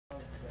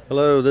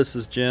Hello, this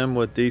is Jim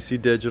with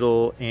DC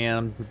Digital,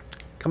 and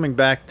coming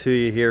back to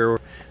you here.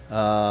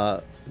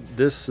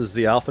 This is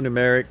the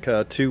alphanumeric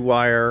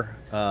 2-wire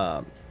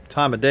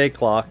time of day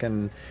clock,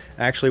 and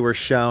actually we're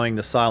showing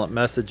the silent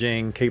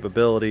messaging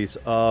capabilities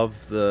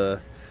of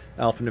the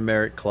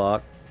alphanumeric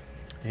clock.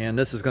 And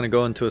this is going to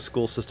go into a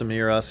school system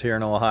near us here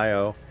in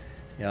Ohio.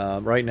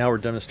 Right now we're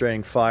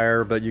demonstrating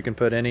fire, but you can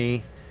put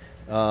any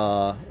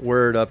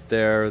word up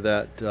there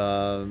that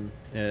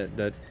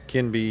that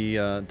can be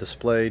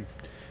displayed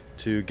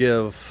to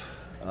give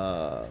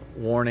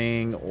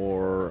warning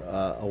or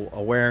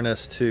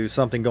awareness to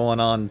something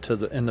going on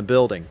in the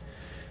building.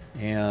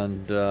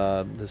 And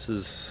this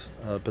is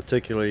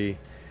particularly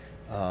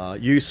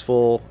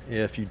useful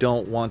if you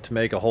don't want to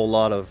make a whole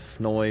lot of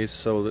noise,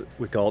 so that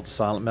we call it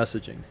silent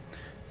messaging.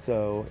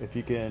 So if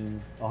you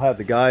can, I'll have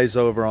the guys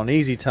over on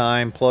easy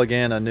time plug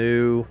in a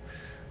new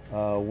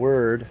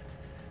word,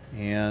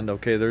 and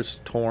okay, there's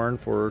torn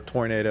for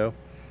tornado.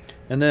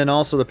 And then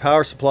also the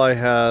power supply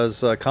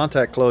has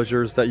contact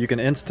closures that you can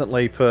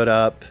instantly put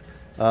up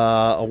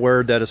a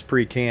word that is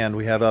pre-canned.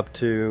 We have up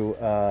to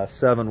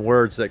 7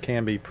 words that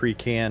can be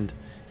pre-canned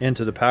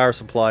into the power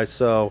supply,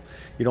 so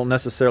you don't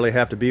necessarily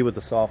have to be with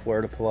the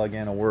software to plug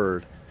in a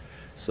word.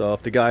 So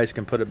if the guys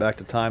can put it back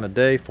to time of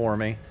day for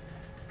me,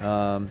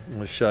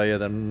 we'll show you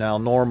that now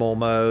normal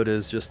mode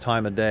is just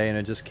time of day, and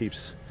it just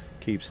keeps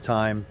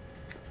time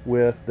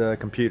with the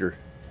computer.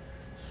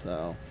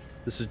 So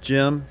this is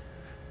Jim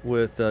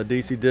with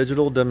DC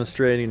Digital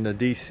demonstrating the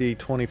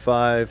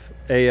DC25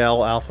 AL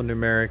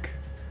alphanumeric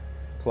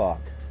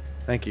clock.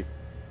 Thank you.